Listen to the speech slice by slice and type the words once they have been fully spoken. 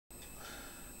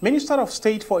Minister of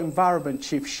State for Environment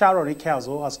Chief Sharon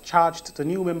Ikeazor has charged the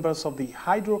new members of the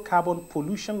Hydrocarbon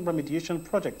Pollution Remediation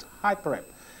Project, HYPREP,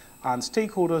 and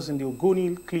stakeholders in the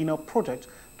Ogoni Clean-up project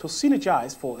to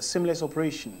synergize for a seamless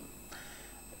operation.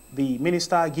 The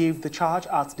minister gave the charge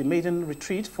at the maiden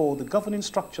retreat for the governing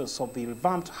structures of the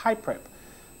revamped HYPREP.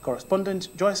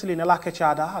 Correspondent Joycelyn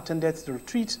Elakechada attended the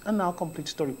retreat and now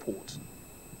completes the report.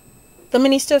 The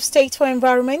Minister of State for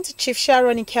Environment, Chief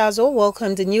Sharon Ikeazor,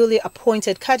 welcomed the newly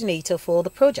appointed coordinator for the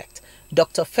project,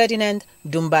 Dr. Ferdinand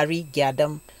Dumbari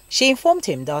Gyadam. She informed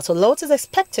him that a lot is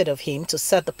expected of him to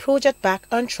set the project back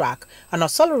on track and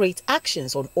accelerate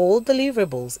actions on all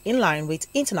deliverables in line with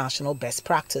international best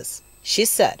practice. She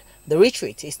said the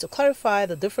retreat is to clarify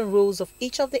the different roles of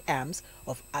each of the arms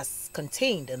as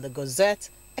contained in the Gazette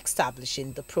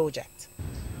establishing the project.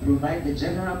 Provide the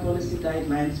general policy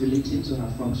guidelines relating to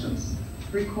her functions.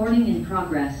 Recording in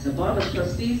progress. The Board of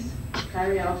Trustees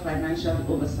carry out financial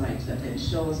oversight that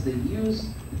ensures the use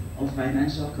of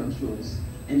financial controls,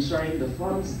 ensuring the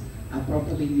funds are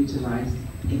properly utilized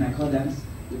in accordance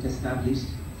with established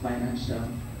financial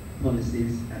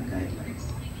policies and guidelines.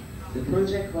 The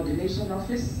Project Coordination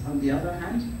Office, on the other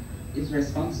hand, is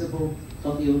responsible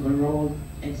for the overall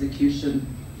execution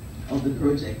of the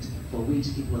project for which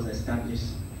it was established,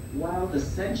 while the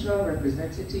Central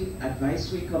Representative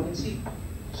Advisory Committee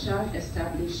shall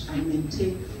establish and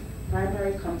maintain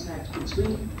primary contact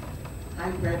between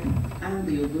HYPREP and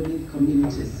the Ogoni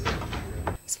communities.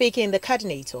 Speaking the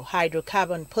coordinator,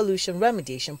 Hydrocarbon Pollution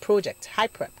Remediation Project,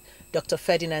 HYPREP, Dr.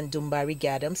 Ferdinand Dumbari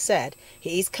Gyadam said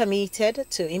he is committed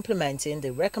to implementing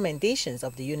the recommendations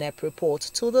of the UNEP report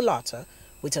to the latter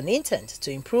with an intent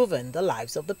to improving the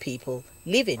lives of the people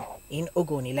living in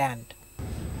Ogoniland.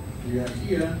 We are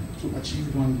here to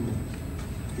achieve one goal,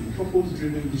 a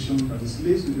purpose-driven vision that is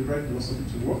laced with the right philosophy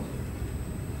to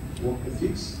work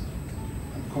ethics,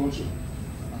 and culture,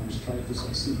 and we strive to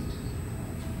succeed.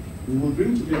 We will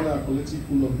bring together a collective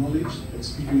pool of knowledge,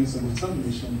 experience, and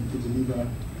determination to deliver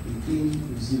a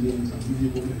clean, resilient, and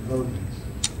livable environment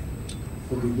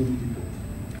for the Ogoni people.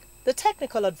 The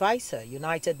technical advisor,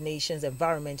 United Nations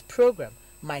Environment Programme,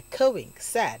 Mike Cowing,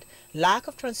 said lack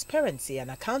of transparency and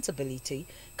accountability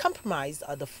compromised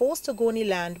the forced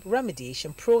Ogoniland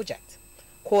remediation project,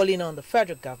 calling on the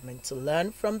federal government to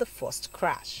learn from the first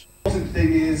crash. The important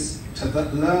thing is to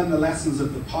learn the lessons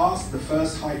of the past. The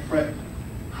first HYPREP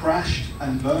crashed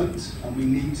and burnt, and we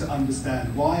need to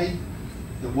understand why.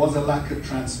 There was a lack of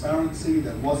transparency,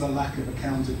 there was a lack of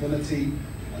accountability,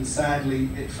 and sadly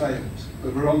it failed.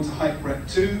 But we're on to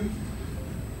HYPREP 2,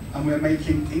 and we're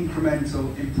making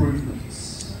incremental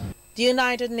improvements. The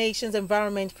United Nations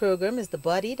Environment Programme is the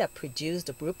body that produced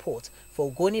the report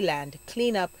for Ogoniland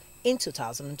Clean-up in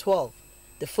 2012.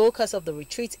 The focus of the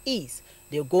retreat is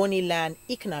the Ogoniland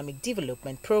Economic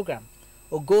Development Programme,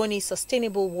 Ogoni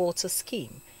Sustainable Water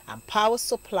Scheme and Power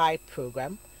Supply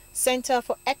Programme, Center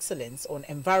for Excellence on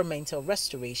Environmental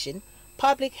Restoration,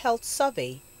 Public Health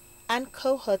Survey, and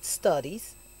Cohort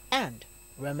Studies and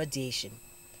Remediation.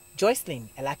 Joycelyn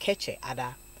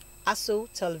Elakechada, ASO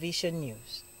Television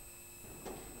News.